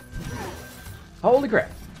at all. Holy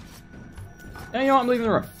crap. Now you know what? I'm leaving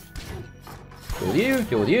the room. Deal with you,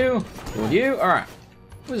 deal with you, deal with you. Alright.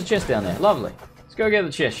 There's a chest down there. Lovely. Let's go get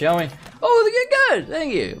the chest, shall we? Oh, good.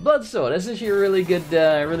 Thank you. Blood sword. That's actually a really good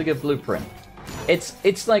blueprint.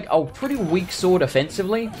 It's like a pretty weak sword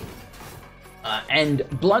offensively. And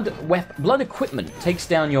blood equipment takes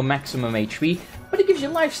down your maximum HP, but it gives you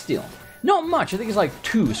lifesteal. Not much. I think it's like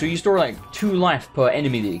 2. So you store like 2 life per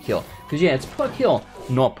enemy that you kill. Because yeah, it's per kill,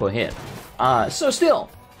 not per hit. So still,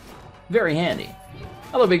 very handy.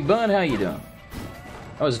 Hello, Big Bud. How you doing?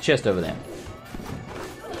 Oh, there's a chest over there.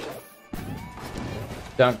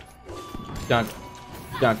 Dunk. Dunk.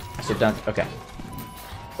 Dunk. I said dunk. Okay.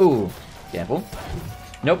 Ooh. Careful.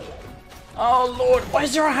 Nope. Oh, Lord. Why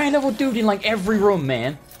is there a high-level dude in, like, every room,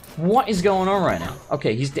 man? What is going on right now?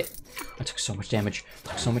 Okay, he's dead. I took so much damage.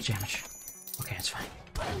 Okay, it's fine.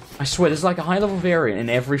 I swear, there's, like, a high-level variant in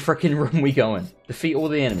every freaking room we go in. Defeat all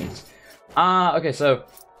the enemies. Okay, so...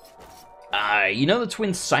 you know the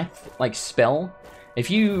twin scythe, like, spell? If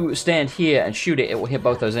you stand here and shoot it, it will hit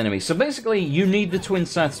both those enemies. So basically, you need the twin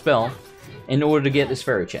scythe spell in order to get this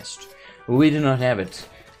fairy chest. We do not have it,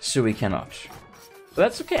 so we cannot. But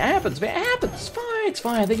that's okay, it happens, man, it happens. It's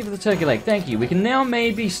fine, thank you for the turkey leg, thank you. We can now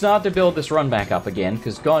maybe start to build this run back up again,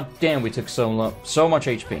 because god damn, we took so much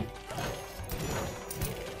HP.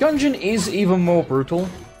 Dungeon is even more brutal.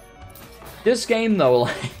 This game, though,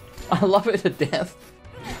 like, I love it to death.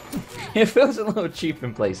 It feels a little cheap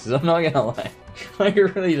in places, I'm not gonna lie. Like,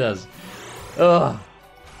 it really does. Ugh.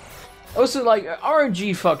 Also, like,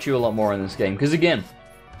 RNG fucks you a lot more in this game, because again,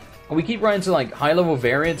 we keep running into, like, high-level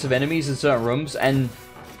variants of enemies in certain rooms, and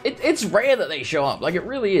it's rare that they show up. Like, it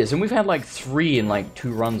really is. And we've had, like, 3 in, like,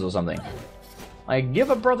 2 runs or something. Like,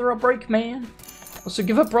 give a brother a break, man. Also,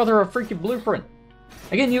 give a brother a freaking blueprint.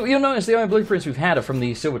 Again, you'll notice the only blueprints we've had are from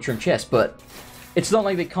the silver trim chest, but it's not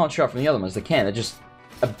like they can't show up from the other ones. They can. They're just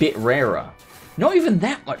a bit rarer. Not even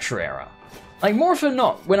that much rarer. Like, more often than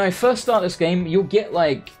not, when I first start this game, you'll get,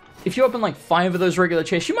 like... If you open, like, 5 of those regular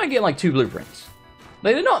chests, you might get, like, 2 blueprints.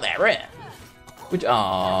 Like, they're not that rare. Which,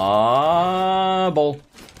 ball.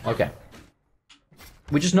 Okay.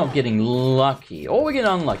 We're just not getting lucky. Or we're getting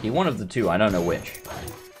unlucky. One of the two. I don't know which.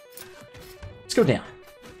 Let's go down.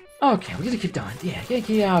 Okay, we're gonna keep going. Yeah,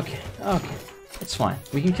 okay. Okay. It's fine.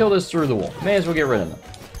 We can kill this through the wall. May as well get rid of them.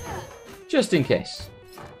 Just in case.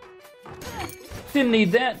 Didn't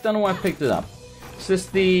need that. Don't know why I picked it up. Is this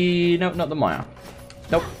the... Nope, not the Maya.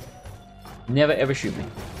 Nope. Never ever shoot me.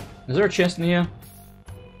 Is there a chest in here?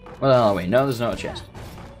 Well, wait, no, there's not a chest.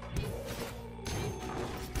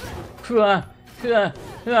 Okay.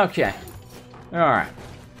 Alright.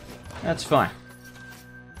 That's fine.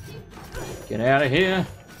 Get out of here.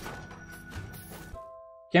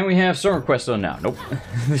 Can we have song requests on now? Nope.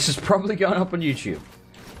 This is probably going up on YouTube.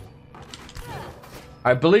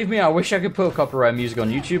 Alright, believe me, I wish I could put copyright music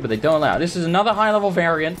on YouTube, but they don't allow it. This is another high-level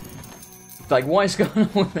variant. Like, what is going on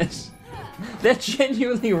with this? They're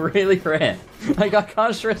genuinely really rare. Like, I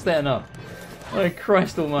can't stress that enough. Like,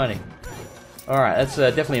 Christ almighty. Alright, that's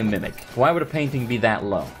definitely a mimic. Why would a painting be that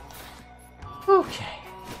low? Okay.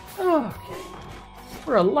 Okay.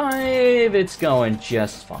 We're alive. It's going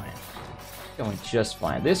just fine. Going just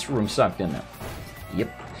fine. This room sucked, didn't it?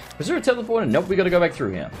 Yep. Was there a teleporter? Nope, we gotta go back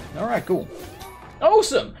through here. Alright, cool.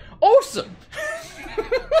 Awesome! Awesome!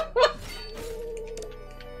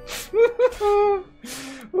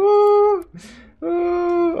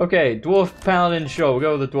 Okay, Dwarf Paladin, sure, we'll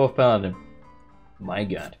go with the Dwarf Paladin. My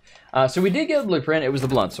god. So we did get a blueprint, it was the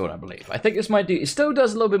Blood Sword, I believe. I think this might do, it still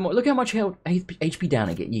does a little bit more. Look how much HP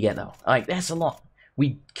down you get though. Like, that's a lot.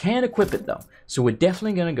 We can equip it though, so we're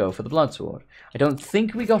definitely going to go for the Blood Sword. I don't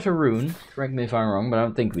think we got a rune, correct me if I'm wrong, but I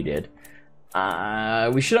don't think we did.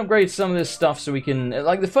 We should upgrade some of this stuff so we can,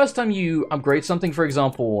 like the first time you upgrade something, for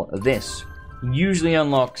example, this, usually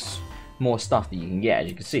unlocks more stuff that you can get, as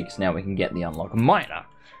you can see, because now we can get the unlock Miner.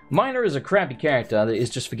 Miner is a crappy character that is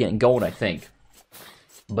just for getting gold, I think.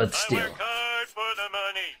 But still. I work hard for the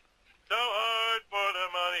money, so hard for the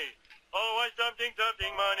money. Oh, something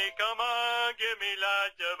money, come on, give me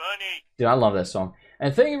lots of money. Dude, I love that song.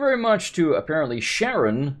 And thank you very much to, apparently,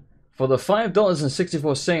 Sharon for the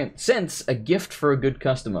 $5.64, a gift for a good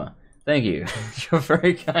customer. Thank you. You're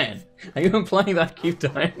very kind. Are you even playing that? Keep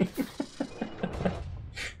dying.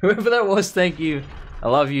 Whoever that was, thank you. I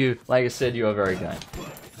love you. Like I said, you are very kind.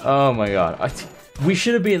 Oh my god. We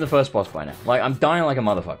should have been in the first boss by now. Like, I'm dying like a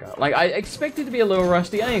motherfucker. Like, I expected to be a little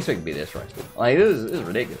rusty. I didn't expect to be this rusty. Like, this is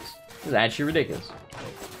ridiculous. This is actually ridiculous.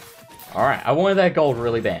 Alright, I wanted that gold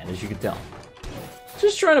really bad, as you can tell.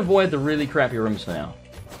 Just trying to avoid the really crappy rooms for now.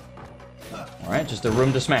 Alright, just a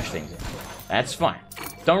room to smash things in. That's fine.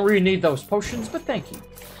 Don't really need those potions, but thank you.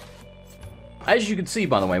 As you can see,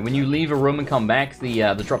 by the way, when you leave a room and come back,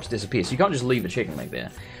 the drops disappear. So you can't just leave a chicken like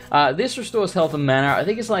there. This restores health and mana. I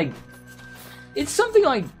think it's like... It's something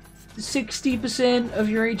like 60% of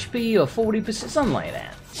your HP or 40%, something like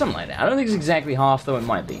that. Something like that. I don't think it's exactly half, though it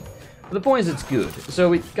might be. But the point is it's good. So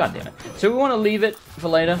we... God damn it. So we want to leave it for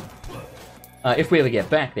later. If we ever get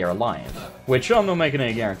back there alive. Which I'm not making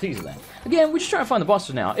any guarantees of that. Again, we're just trying to find the boss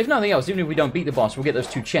for now. If nothing else, even if we don't beat the boss, we'll get those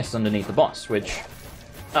 2 chests underneath the boss, which...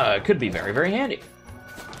 could be very, very handy.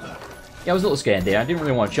 Yeah, I was a little scared there. I didn't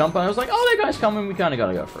really want to jump, and I was like, oh, that guy's coming. We kind of got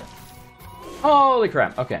to go for it. Holy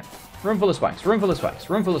crap. Okay. Room full of spikes. Room full of spikes.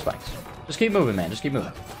 Room full of spikes. Just keep moving, man. Just keep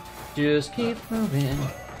moving. Just keep moving.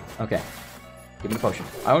 Okay. Give me the potion.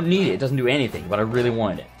 I don't need it. It doesn't do anything, but I really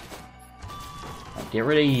wanted it. Right, get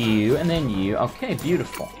rid of you, and then you. Okay,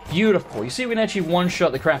 beautiful. Beautiful. You see, we can actually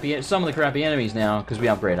one-shot the some of the crappy enemies now, because we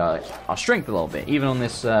upgrade our strength a little bit, even on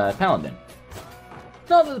this paladin.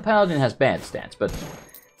 Not that the paladin has bad stats, but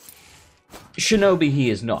Shinobi he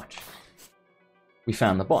is not. We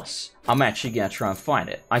found the boss. I'm actually gonna try and fight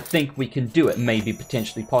it. I think we can do it. Maybe,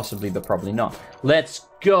 potentially, possibly, but probably not. Let's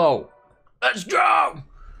go! Let's go!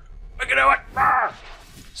 We can do it! Ah!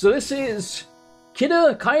 So this is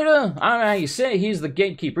Kaida? I don't know how you say it. He's the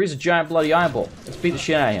gatekeeper. He's a giant bloody eyeball. Let's beat the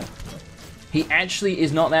shit out of him. He actually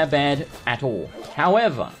is not that bad at all.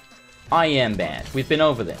 However, I am bad. We've been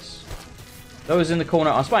over this. Those in the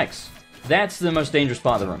corner are spikes. That's the most dangerous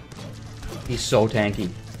part of the room. He's so tanky.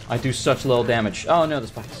 I do such little damage. Oh no, the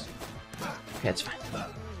spikes. Okay, it's fine.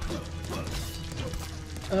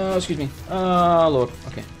 Oh, excuse me. Oh, Lord.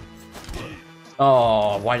 Okay.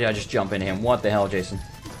 Oh, why did I just jump into him? What the hell, Jason?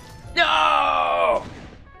 No!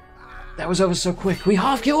 That was over so quick. We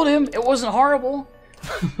half killed him. It wasn't horrible.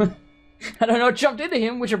 I don't know, jumped into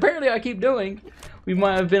him, which apparently I keep doing. We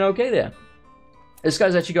might have been okay there. This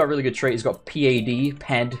guy's actually got a really good trait. He's got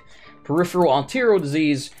PAD, peripheral arterial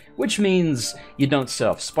disease, which means you don't set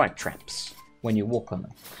off spike traps when you walk on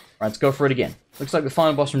them. Alright, let's go for it again. Looks like the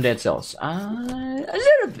final boss from Dead Cells. A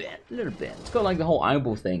little bit. It's got like the whole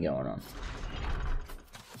eyeball thing going on.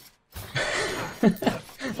 I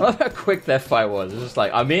love how quick that fight was. It's just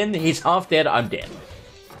like, I'm in, he's half dead, I'm dead.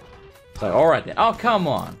 It's like, alright then. Oh, come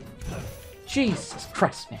on. Jesus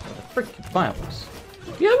Christ, man. The freaking fire boss.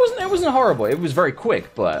 Yeah, it wasn't horrible. It was very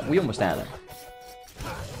quick, but we almost had him.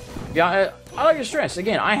 Yeah, I like to stress,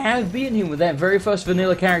 again, I have beaten him with that very first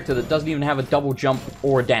vanilla character that doesn't even have a double jump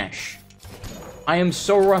or a dash. I am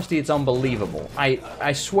so rusty, it's unbelievable.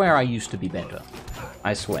 I swear I used to be better.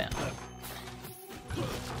 I swear.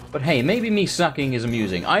 But hey, maybe me sucking is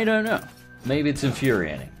amusing. I don't know. Maybe it's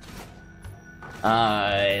infuriating.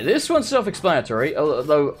 This one's self-explanatory,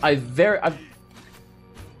 although I don't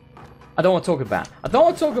want to talk about it. I don't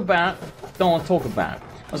want to talk about it.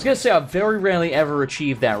 I was going to say I very rarely ever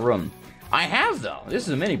achieved that room. I have, though. This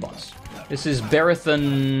is a mini-boss. This is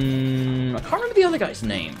Berethan... I can't remember the other guy's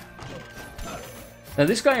name. Now,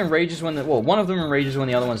 this guy enrages when well, one of them enrages when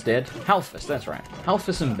the other one's dead. Halfus, that's right.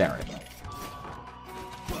 Halfus and Barrett.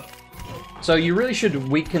 So you really should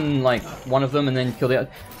weaken, like, one of them and then kill the other.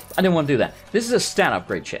 I didn't want to do that. This is a stat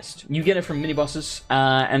upgrade chest. You get it from mini-bosses,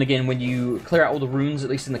 and again, when you clear out all the runes, at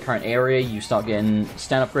least in the current area, you start getting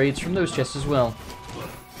stat upgrades from those chests as well.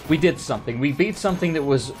 We did something. We beat something that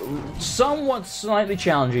was somewhat slightly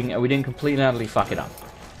challenging, and we didn't completely and utterly fuck it up.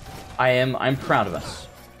 I'm proud of us.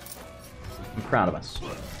 I'm proud of us.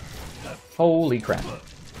 Holy crap.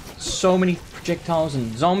 So many projectiles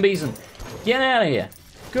and zombies, and get out of here.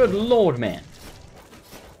 Good lord, man.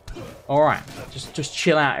 Alright, just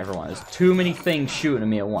chill out, everyone. There's too many things shooting at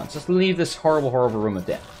me at once. Just leave this horrible, horrible room of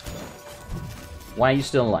death. Why are you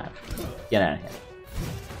still alive? Get out of here.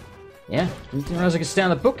 Yeah? Didn't realize I could stay on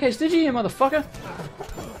the bookcase, did you motherfucker?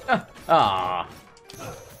 Ah.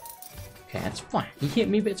 Okay, that's fine. He hit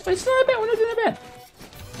me, but it's not that bad. We're not doing that bad.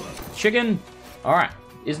 Chicken. Alright.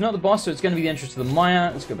 It's not the boss, so it's going to be the entrance to the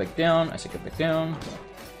Maya. Let's go back down. I said go back down.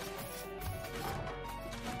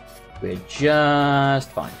 We're just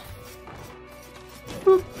fine.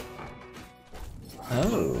 Boop.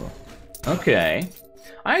 Oh. Okay.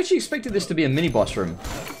 I actually expected this to be a mini-boss room.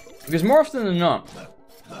 Because more often than not...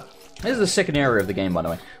 This is the second area of the game, by the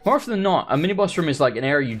way. More often than not, a mini-boss room is like an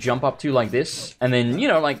area you jump up to like this, and then, you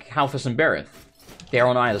know, like Halfus and Bereth. They're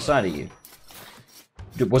on either side of you.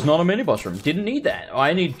 It was not a mini-boss room. Didn't need that. Oh,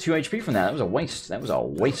 I need 2 HP from that. That was a waste. That was a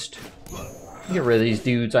waste. Get rid of these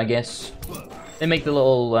dudes, I guess. They make the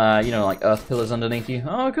little, you know, like earth pillars underneath you.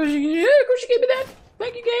 Oh, of course you gave me that.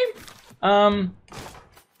 Thank you, game.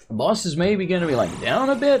 The boss is maybe going to be, like, down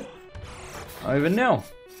a bit. I don't even know.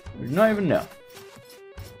 I don't even know. Are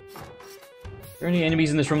there any enemies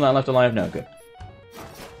in this room that are left alive? No, good.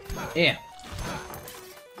 Yeah.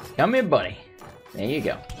 Come here, buddy. There you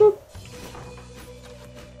go. Boop.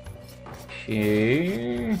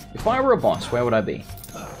 Okay. If I were a boss, where would I be?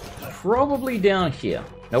 Probably down here.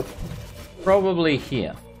 Nope. Probably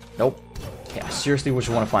here. Nope. Yeah, I seriously wish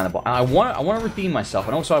I want to find the boss. I want to redeem myself,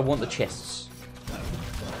 and also I want the chests.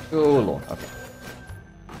 Oh lord. Okay.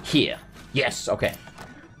 Here. Yes. Okay.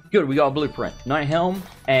 Good. We got a blueprint. Night helm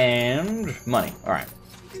and money. All right.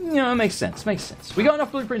 You know, it makes sense. Makes sense. We got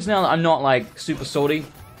enough blueprints now that I'm not like super salty.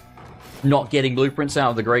 Not getting blueprints out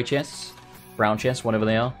of the gray chests, brown chests, whatever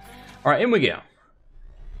they are. All right, in we go.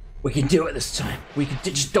 We can do it this time. We can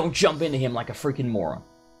just don't jump into him like a freaking moron.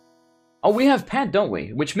 Oh, we have pad, don't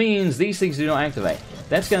we? Which means these things do not activate.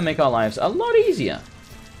 That's going to make our lives a lot easier.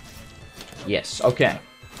 Yes, okay.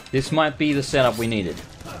 This might be the setup we needed.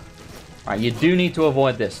 Alright, you do need to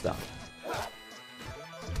avoid this stuff.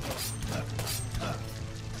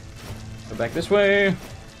 Go back this way.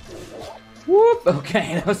 Whoop!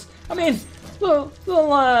 Okay, that was... I mean, little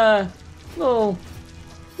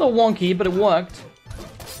wonky, but it worked.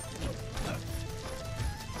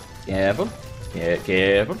 Careful. Yeah,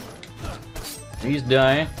 careful. Please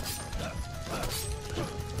die.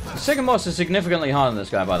 The second boss is significantly harder than this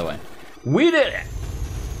guy, by the way. We did it!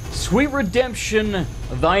 Sweet redemption,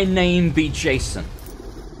 thy name be Jason.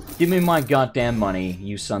 Give me my goddamn money,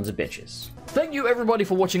 you sons of bitches. Thank you everybody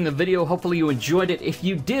for watching the video, hopefully you enjoyed it. If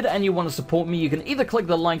you did and you want to support me, you can either click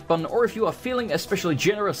the like button, or if you are feeling especially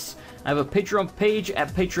generous, I have a Patreon page at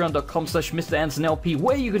patreon.com/MrAndersonLP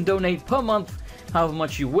where you can donate per month however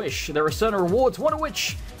much you wish. There are certain rewards, one of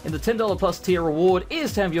which, in the $10 plus tier reward,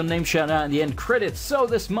 is to have your name shout out in the end credits. So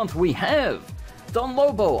this month we have Don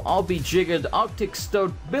Lobo, RB Jiggered, Arctic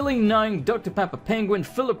Stoat, Billy 9, Dr. Papa Penguin,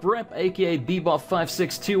 Philip Rep, aka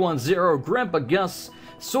Bebop56210, Grandpa Gus,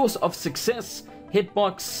 Source of Success,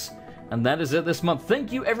 Hitbox, and that is it this month.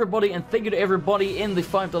 Thank you everybody, and thank you to everybody in the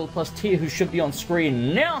 $5 plus tier who should be on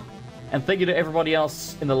screen now. And thank you to everybody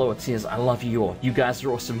else in the lower tiers. I love you all. You guys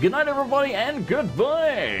are awesome. Good night everybody, and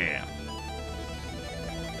goodbye!